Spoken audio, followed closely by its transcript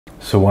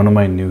So one of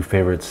my new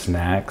favorite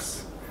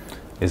snacks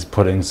is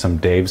putting some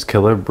Dave's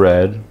Killer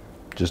bread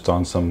just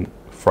on some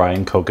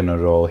frying coconut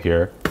oil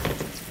here.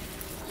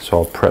 So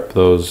I'll prep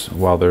those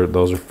while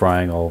those are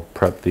frying. I'll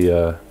prep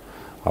the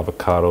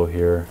avocado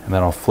here, and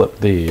then I'll flip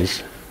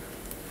these.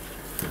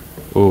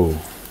 Ooh,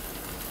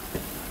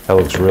 that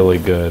looks really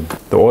good.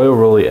 The oil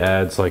really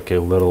adds like a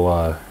little,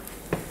 I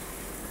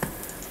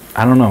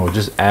don't know, it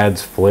just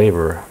adds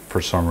flavor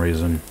for some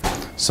reason.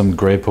 Some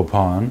Grey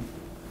Poupon,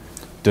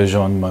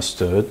 Dijon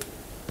mustard,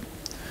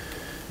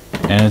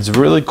 and it's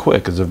really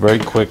quick. It's a very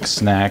quick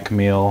snack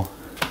meal.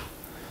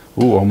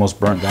 Ooh, almost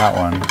burnt that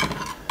one.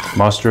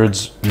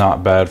 Mustard's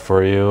not bad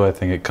for you. I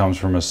think it comes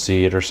from a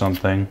seed or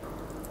something.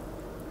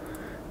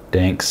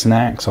 Dank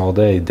snacks all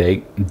day.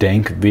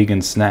 Dank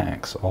vegan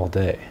snacks all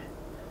day.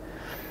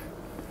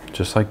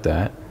 Just like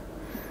that.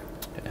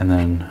 And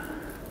then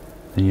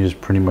you just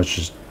pretty much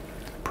just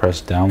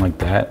press down like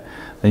that.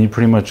 Then you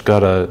pretty much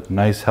got a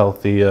nice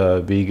healthy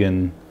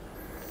vegan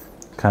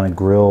kind of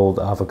grilled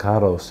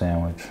avocado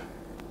sandwich.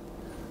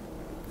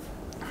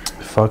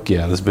 Fuck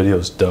yeah, this video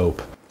is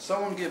dope.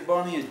 Someone get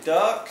Bonnie a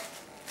duck.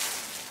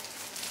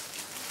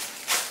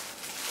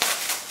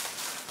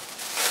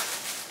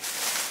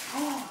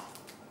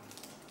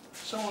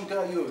 Someone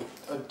got you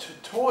a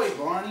toy,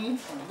 Bonnie.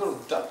 A little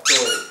duck toy.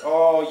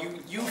 Oh,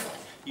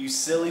 you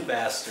silly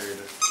bastard.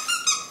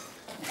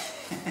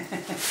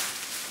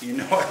 You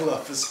know I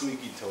love the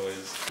squeaky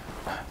toys.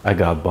 I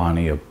got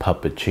Bonnie a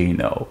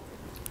puppuccino.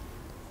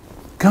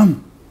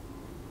 Come.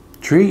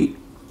 Treat.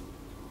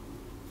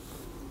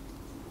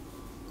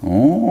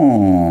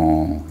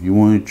 Oh, you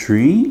want a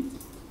treat?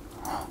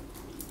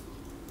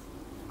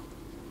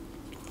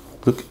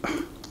 Look.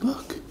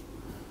 Look.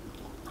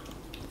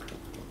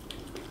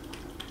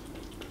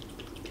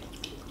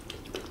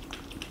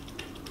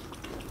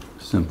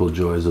 Simple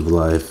joys of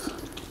life.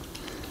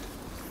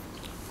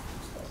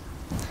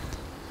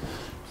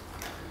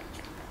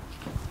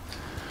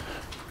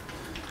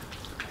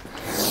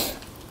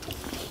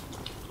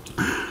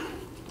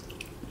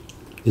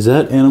 Is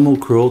that animal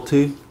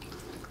cruelty?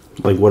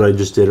 Like what I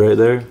just did right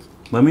there?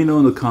 Let me know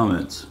in the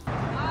comments.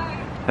 Hi.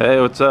 Hey,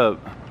 what's up?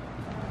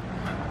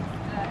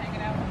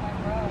 Hanging out with my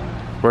bro.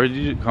 Where did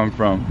you come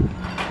from?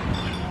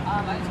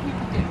 I just keep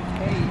getting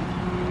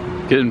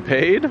paid. Getting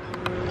paid?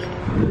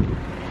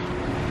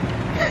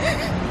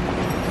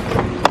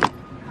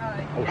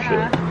 Oh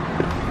shit.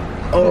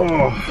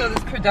 Oh. So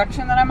this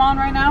production that I'm on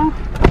right now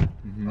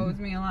owes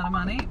me a lot of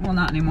money. Well,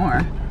 not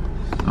anymore.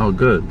 Oh,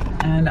 good.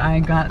 And I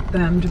got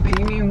them to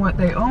pay me what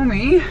they owe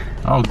me.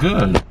 Oh,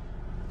 good.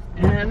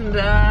 And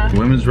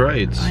women's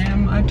rights. I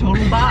am a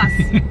total boss.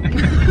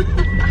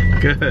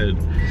 Good.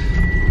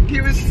 He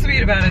was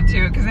sweet about it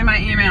too, because in my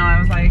email I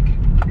was like,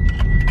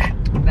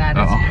 that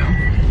is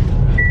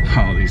you.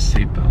 Oh, these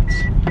seatbelts.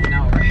 I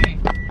know, right?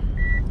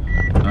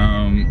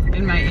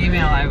 In my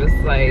email I was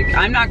like,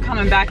 I'm not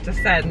coming back to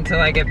set until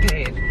I get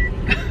paid.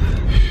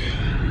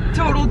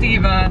 Total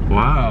diva.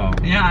 Wow.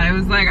 Yeah, I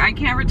was like, I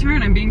can't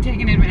return, I'm being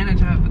taken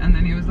advantage of. And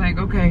then he was like,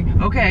 okay,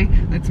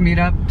 let's meet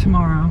up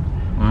tomorrow.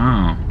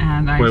 Wow.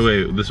 And I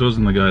wait, this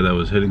wasn't the guy that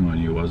was hitting on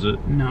you, was it?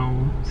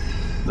 No.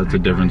 That's a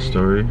different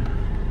story?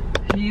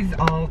 He's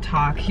all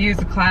talk. He's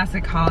a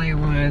classic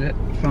Hollywood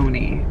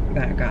phony,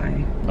 that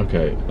guy.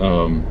 Okay,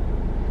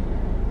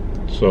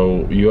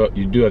 so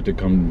you do have to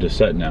come to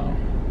set now.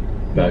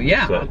 Well,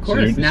 yeah, of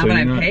course. So now that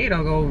I'm paid,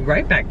 I'll go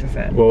right back to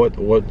set. Well,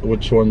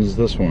 which one is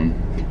this one?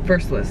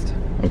 First list.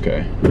 Okay.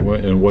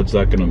 And what's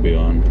that going to be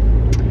on?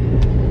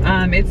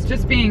 It's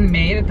just being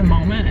made at the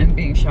moment and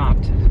being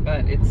shopped.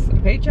 But it's a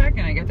paycheck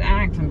and I get to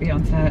act and be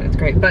on set. It's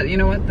great. But you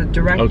know what? The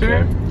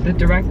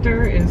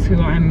director is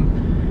who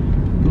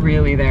I'm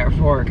really there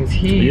for, because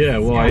he. Yeah,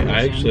 well,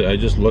 I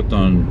just looked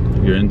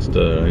on your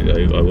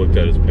Insta. I looked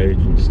at his page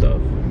and stuff.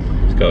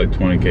 He's got like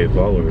 20K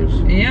followers.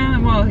 Yeah,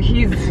 well,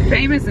 he's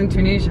famous in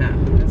Tunisia.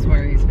 That's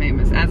where he's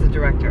famous as a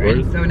director.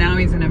 And so now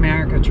he's in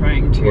America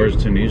trying to. Where's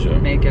Tunisia?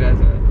 Make it as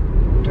a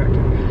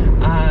director.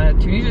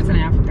 Tunisia's in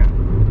Africa.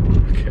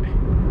 Okay,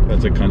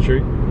 that's a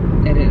country.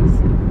 It is.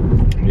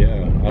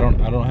 Yeah, I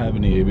don't have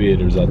any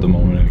aviators at the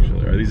moment.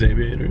 Actually, are these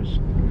aviators?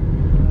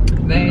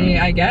 They,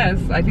 I guess.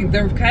 I think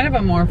they're kind of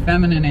a more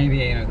feminine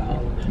aviator though.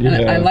 Yeah.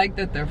 And I like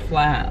that they're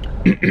flat.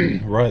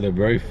 Right, they're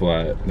very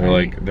flat.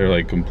 They're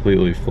like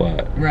completely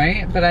flat.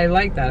 Right, but I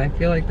like that. I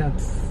feel like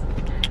that's.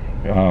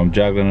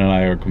 Jaclyn and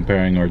I are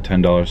comparing our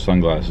 $10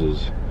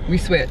 sunglasses. We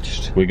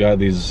switched. We got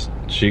these.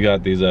 She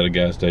got these at a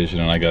gas station,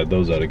 and I got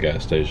those at a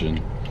gas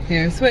station.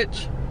 Here,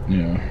 switch.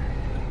 Yeah.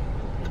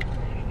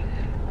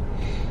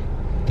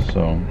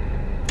 So.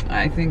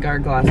 I think our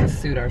glasses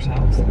suit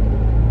ourselves.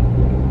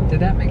 Did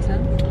that make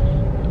sense?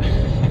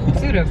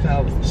 Suit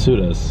ourselves. Suit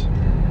us.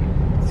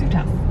 Suit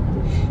us.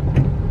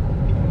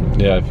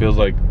 Yeah, it feels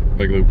like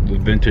the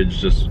vintage,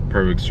 just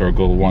perfect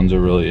circle ones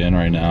are really in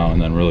right now,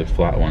 and then really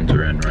flat ones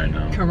are in right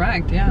now.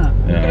 Correct, yeah.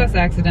 Look at us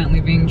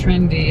accidentally being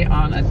trendy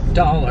on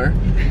 $1.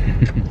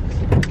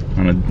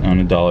 on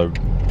a dollar,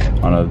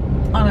 on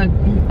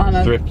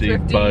a thrifty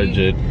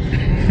budget.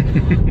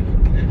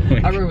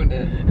 I ruined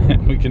it.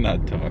 We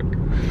cannot talk.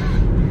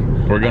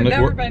 I've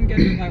never been good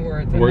with my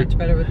words. I'm much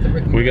better with the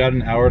written. We got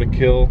an hour to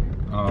kill.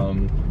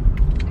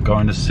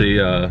 Going to see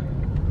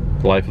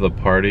Life of the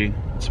Party.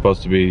 It's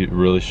supposed to be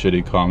really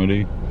shitty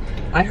comedy.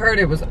 I heard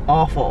it was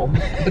awful,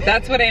 but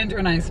that's what Andrew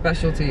and I's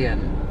specialty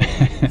in.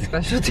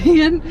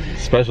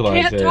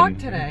 Specialize Can't talk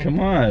today. Come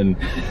on.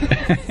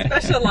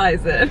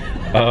 Specialize it.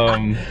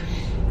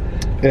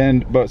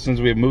 But since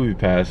we have Movie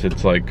Pass,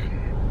 it's like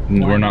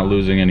we're not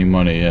losing any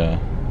money,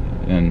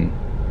 and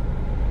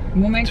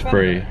we'll make it's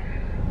free.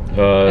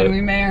 And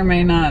we may or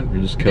may not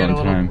we're just get killing a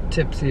little time.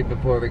 tipsy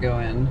before we go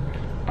in.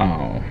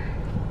 Oh.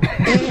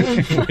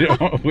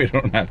 we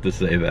don't have to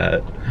say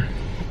that.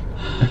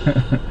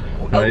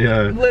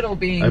 I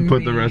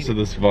put the rest of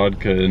this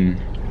vodka in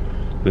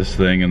this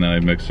thing, and then I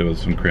mixed it with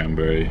some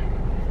cranberry.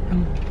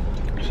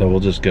 So we'll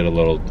just get a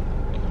little.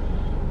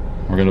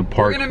 We're gonna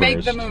park. We're gonna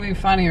make the movie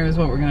funnier, is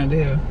what we're gonna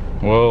do.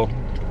 Well,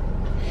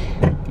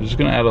 we're just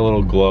gonna add a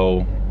little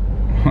glow,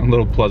 a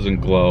little pleasant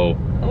glow.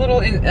 A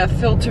little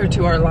filter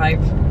to our life.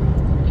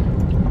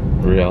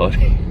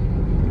 Reality.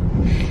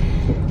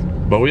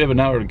 But we have an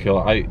hour to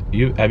kill.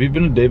 Have you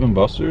been to Dave &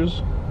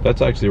 Buster's?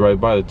 That's actually right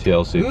by the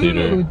TLC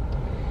theater.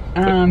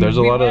 There's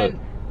a lot of.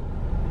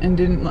 And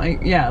didn't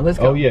like. Yeah, let's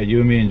go. Oh yeah, you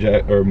and me and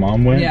Jack or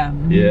Mom went. Yeah.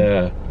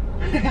 Yeah.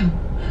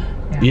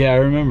 Yeah, I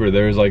remember.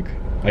 There was like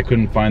I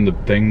couldn't find the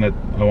thing that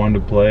I wanted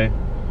to play.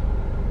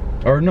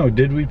 Or no,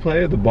 did we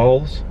play the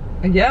balls?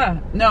 Yeah.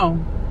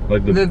 No.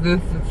 Like the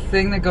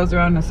thing that goes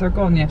around in a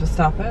circle and you have to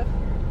stop it.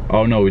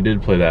 Oh no, we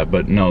did play that,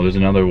 but no, there's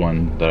another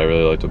one that I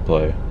really like to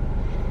play.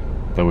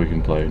 That we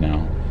can play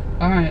now.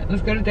 Alright,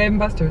 let's go to Dave &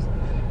 Buster's.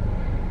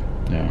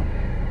 Yeah.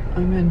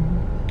 I'm in.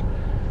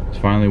 It's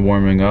finally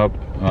warming up.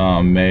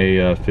 May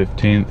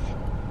 15th.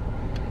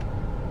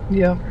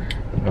 Yeah.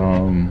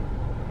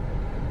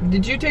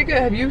 Did you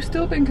have you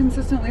still been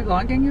consistently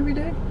vlogging every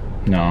day?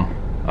 No.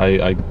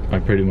 I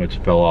pretty much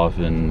fell off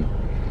in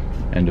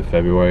end of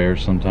February or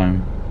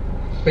sometime.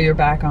 But you're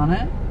back on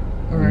it?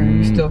 Or are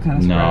you still kind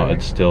of sporadic? No,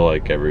 it's still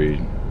like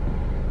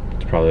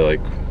it's probably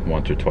like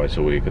once or twice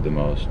a week at the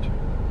most.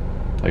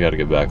 I gotta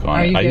get back on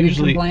it. Are you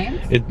getting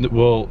complaints?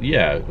 Well,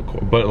 yeah,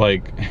 but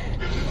like,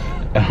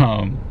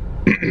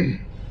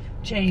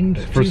 change.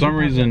 For some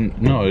reason,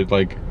 no. It's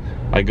like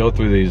I go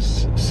through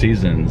these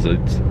seasons.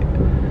 It's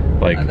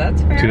like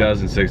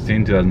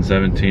 2016,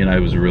 2017. I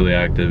was really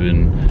active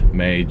in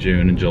May,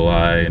 June, and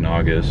July, and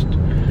August,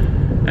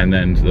 and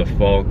then the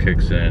fall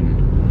kicks in,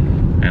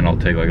 and I'll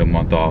take like a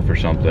month off or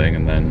something,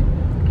 and then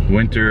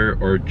winter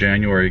or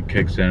January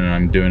kicks in, and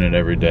I'm doing it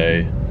every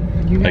day.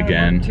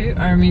 Again. Work too.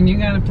 I mean, you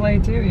gotta play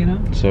too, you know.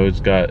 So I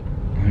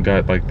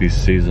got like these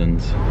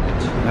seasons.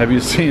 Have you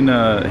seen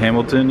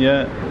Hamilton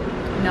yet?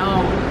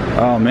 No.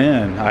 Oh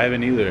man, I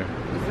haven't either. Is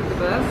it the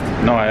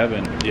best? No, I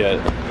haven't yet.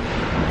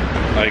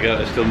 I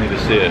still need to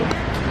see it. Is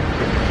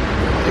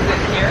it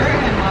here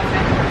in Los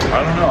Angeles?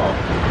 I don't know.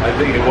 I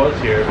think it was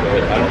here,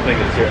 but I don't think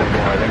it's here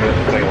anymore. I think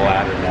it's like a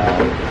ladder now.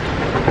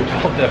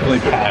 I'll definitely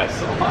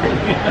pass on.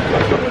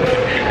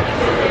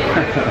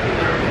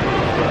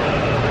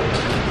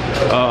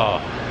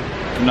 Oh,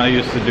 I'm not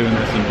used to doing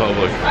this in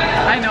public.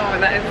 I know,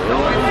 that is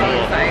always so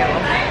exciting.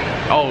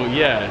 Oh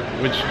yeah,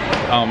 which,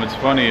 it's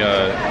funny,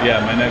 yeah,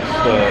 my next,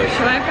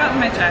 Should I have gotten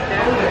my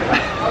jacket?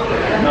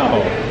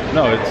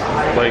 No, it's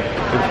like,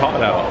 it's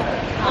hot out.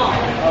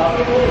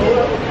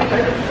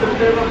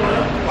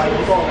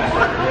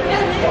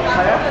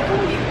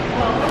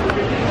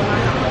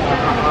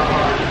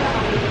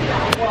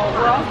 Well,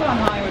 we're also on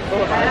Hollywood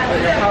Boulevard, so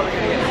you're probably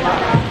going to get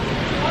spotted.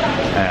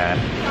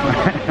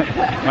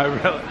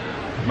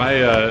 My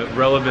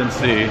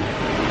relevancy,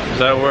 is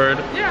that a word?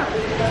 Yeah.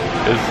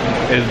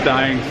 Is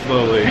dying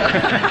slowly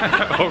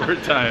over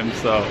time,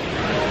 so,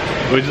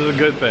 which is a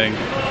good thing.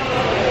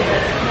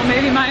 Well,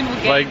 maybe mine will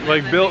gain.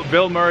 Like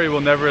Bill Murray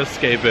will never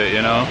escape it,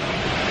 you know?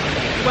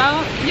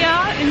 Well,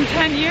 yeah, in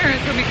 10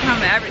 years he'll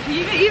become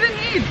even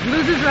he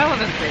loses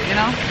relevancy, you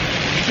know?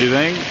 You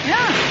think?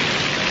 Yeah.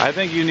 I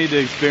think you need to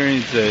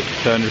experience it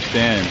to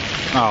understand.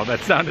 Oh, that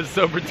sounded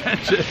so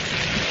pretentious.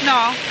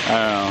 No. I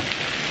don't know.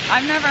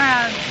 I've never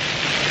had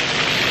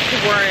to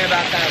worry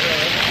about that,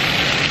 really.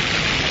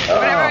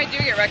 Whenever I do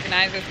get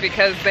recognized, it's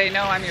because they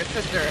know I'm your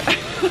sister.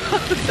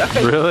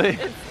 So really?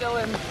 It's still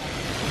in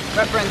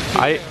reference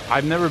to you.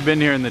 I've never been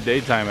here in the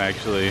daytime,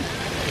 actually.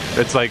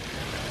 It's like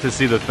to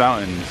see the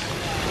fountains.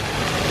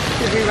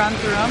 Did we run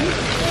through them?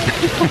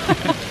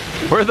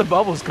 Where are the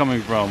bubbles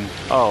coming from?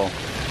 Oh.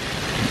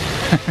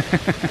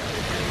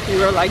 You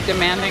were like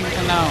demanding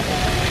to know.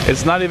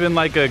 It's not even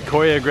like a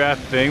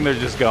choreographed thing, they're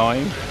just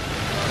going.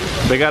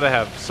 They gotta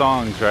have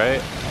songs,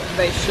 right?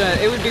 They should.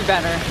 It would be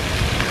better.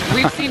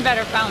 We've seen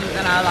better fountains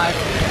in our life.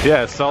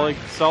 Yeah, Salt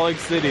Lake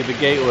City, the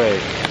gateway.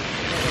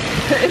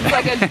 It's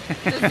like a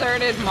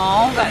deserted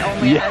mall that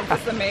only has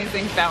this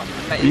amazing fountain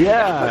that you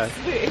can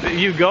see.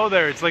 You go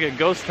there, it's like a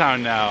ghost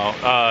town now.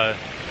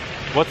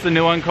 What's the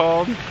new one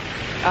called? The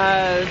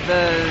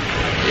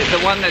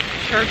one that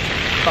church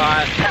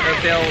bought or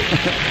built.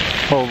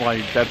 Oh,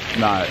 like that's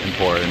not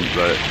important,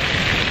 but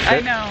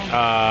I know.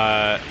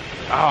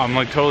 I'm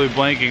like totally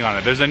blanking on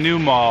it. There's a new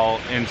mall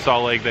in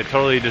Salt Lake that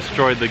totally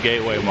destroyed the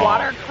Gateway Mall.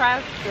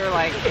 Watercrest or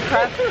like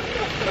Crest?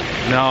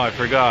 No, I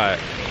forgot.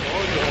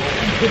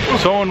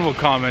 Someone will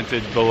comment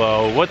it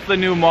below. What's the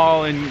new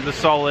mall in the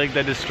Salt Lake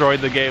that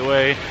destroyed the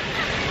Gateway?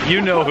 You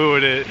know who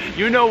it is.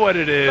 You know what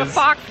it is. The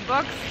Fox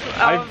Books.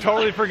 I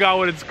totally forgot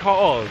what it's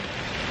called.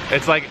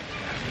 It's like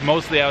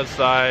mostly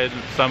outside,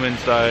 some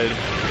inside.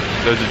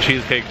 There's a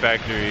Cheesecake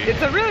Factory.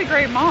 It's a really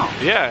great mall.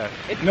 Yeah.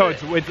 It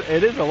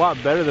is a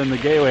lot better than the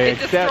Gateway. It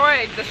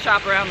destroyed the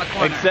shop around the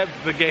corner. Except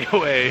the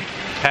Gateway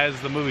has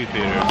the movie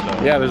theater.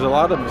 So. Yeah, there's a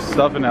lot of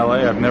stuff in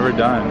LA I've never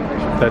done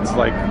that's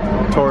like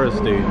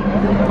touristy.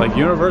 Like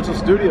Universal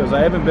Studios, I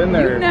haven't been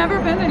there. You've never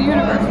been to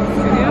Universal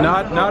Studios?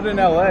 Not in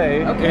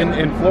LA, okay.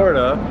 in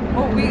Florida.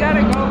 Well, we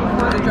gotta go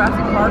before the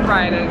Jurassic Park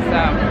ride is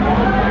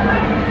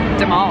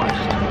demolished.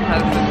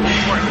 Because it's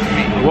important to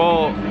me.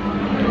 Well,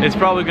 it's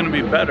probably going to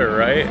be better,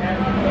 right?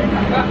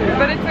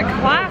 But it's a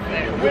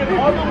classic.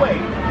 All the way.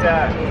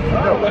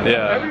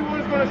 Yeah.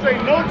 Everyone's going to say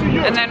no to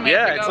you. And then we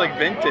it's like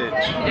vintage.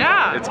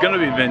 Yeah. It's going to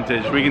be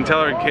vintage. We can tell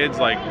our kids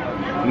like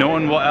no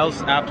one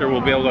else after will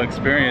be able to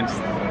experience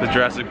the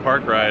Jurassic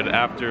Park ride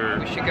after.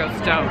 We should go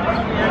stoned.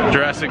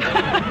 Jurassic.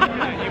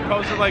 You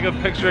posted like a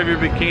picture of your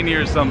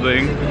bikini or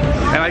something,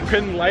 and I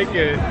couldn't like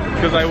it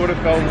because I would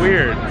have felt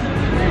weird.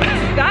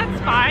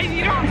 That's fine.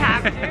 You don't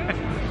have to.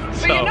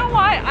 But you know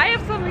what? I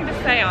have something to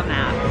say on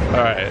that.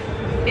 All right.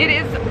 It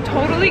is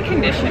totally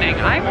conditioning.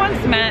 I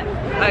once met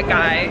a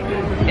guy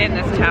in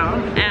this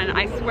town, and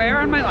I swear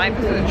on my life,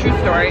 this is a true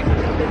story.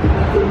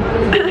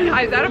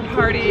 I was at a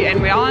party, and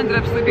we all ended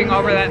up sleeping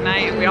over that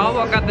night, and we all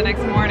woke up the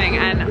next morning,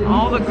 and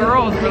all the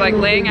girls were like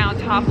laying out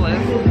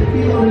topless,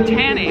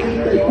 tanning.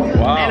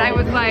 Wow. And I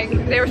was like,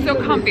 they were so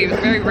comfy. It was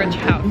a very rich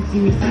house.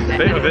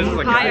 This is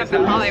like high up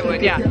in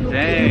Hollywood, yeah.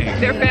 Dang.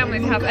 Their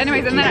family's house.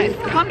 Anyways, and then I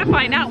come to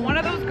find out one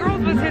of those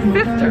girls was his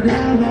sister.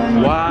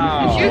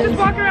 Wow. And she was just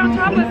walking around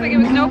topless like it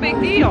was no big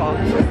deal.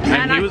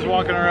 And he was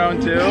walking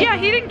around too? Yeah,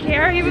 he didn't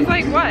care. He was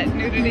like, what?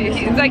 Nudity.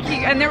 He's like,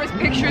 and there was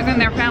pictures in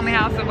their family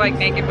house of like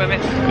naked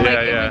women.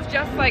 Like, it was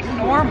just like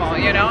normal,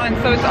 you know? And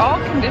so it's all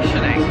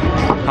conditioning.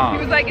 He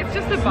was like, it's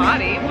just a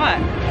body. What?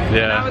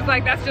 Yeah. And I was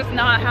like, that's just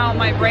not how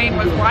my brain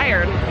was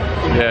wired.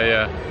 Yeah,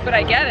 yeah. But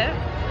I get it.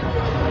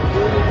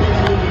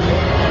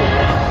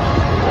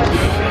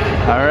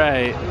 All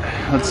right,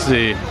 let's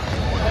see.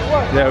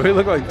 Yeah, we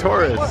look like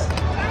tourists.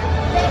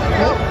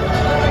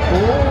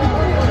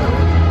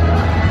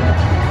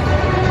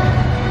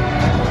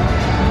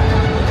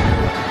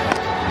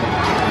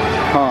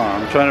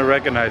 I'm trying to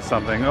recognize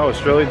something. Oh,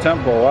 Shirley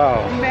Temple,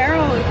 wow.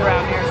 Meryl is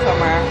around here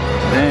somewhere.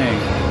 Dang.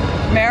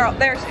 Meryl,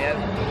 there she is.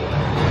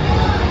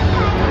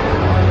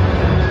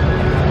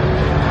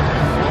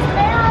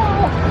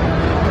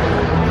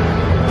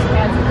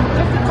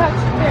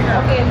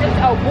 Okay, and this,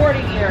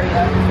 boarding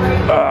area.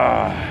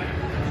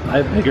 I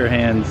have bigger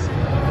hands.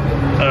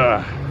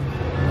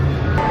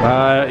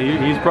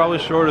 He's probably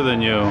shorter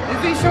than you.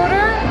 Is he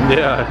shorter?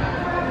 Yeah.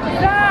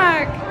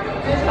 Zach!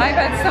 I've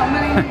had so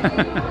many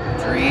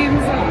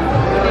dreams of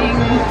being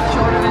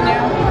shorter than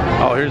you.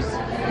 Oh, here's...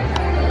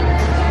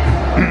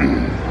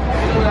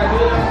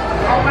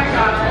 Oh my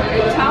gosh,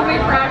 tell me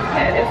Brad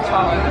Pitt is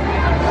taller than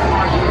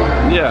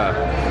me.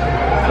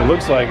 Yeah, it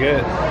looks like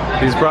it.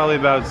 He's probably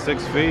about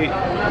 6 feet.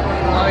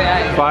 Oh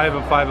yeah. 5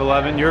 of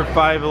 5'11". You're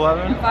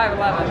 5'11"?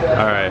 5'11".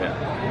 All right.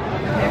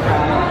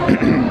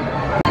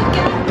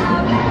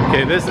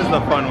 Okay, this is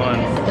the fun one.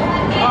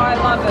 Oh, I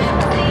love it.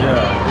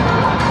 Yeah.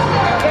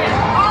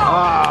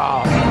 Oh!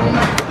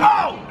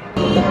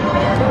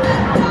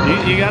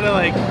 You gotta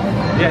like,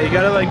 you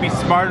gotta like be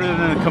smarter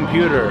than a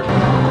computer.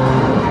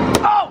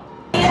 Oh!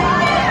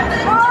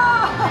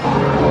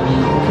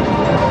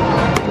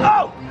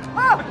 Oh!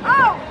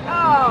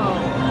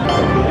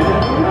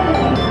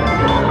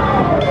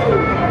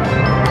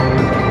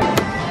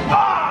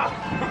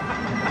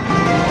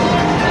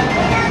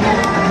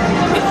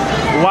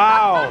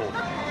 Wow!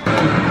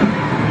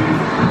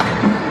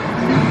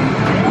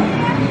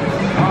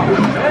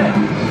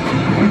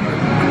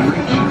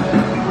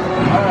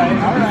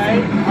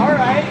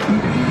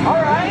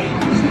 All right.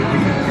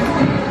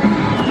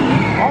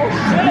 Oh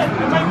shit,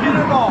 I might get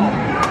it all.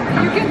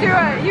 You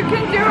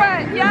can do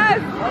it, yes!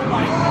 Oh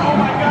my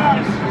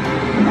gosh!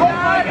 Oh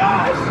my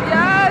gosh!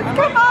 Yes,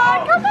 come on!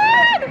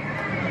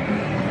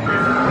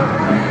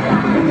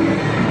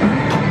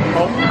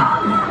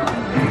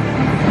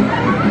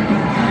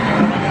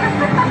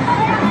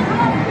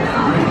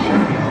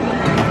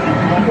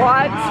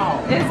 What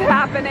is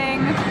happening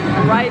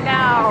right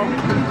now?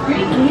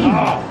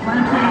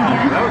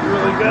 That was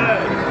really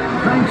good.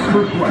 Thanks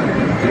for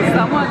playing.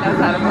 Someone knows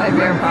how to play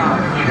beer pong.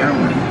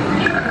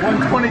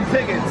 120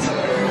 tickets.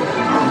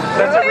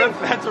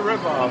 That's a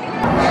rip-off.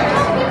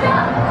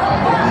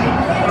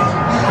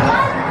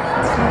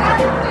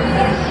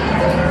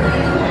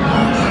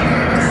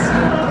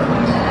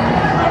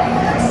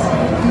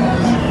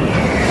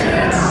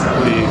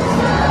 Please.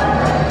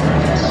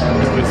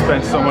 We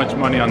spent so much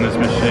money on this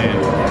machine.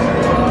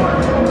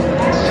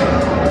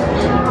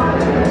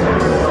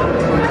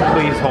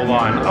 Please hold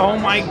on. Oh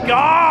my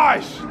God!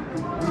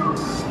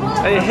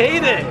 I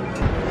hate it.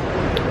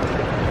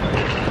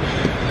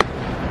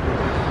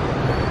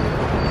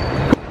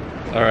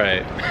 All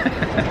right.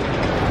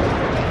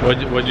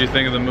 What'd you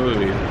think of the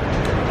movie?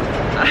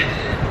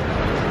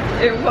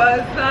 It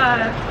was,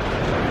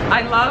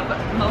 I love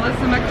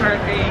Melissa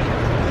McCarthy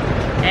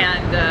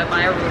and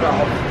Maya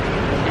Rudolph,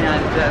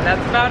 and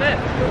that's about it.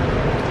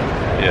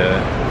 Yeah.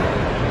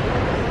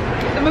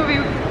 The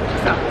movie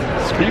sucked.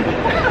 Screaming.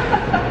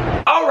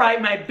 All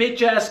right, my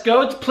bitch ass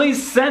goats,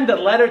 please send a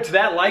letter to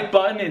that like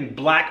button and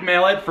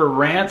blackmail it for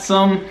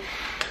ransom.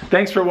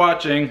 Thanks for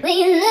watching.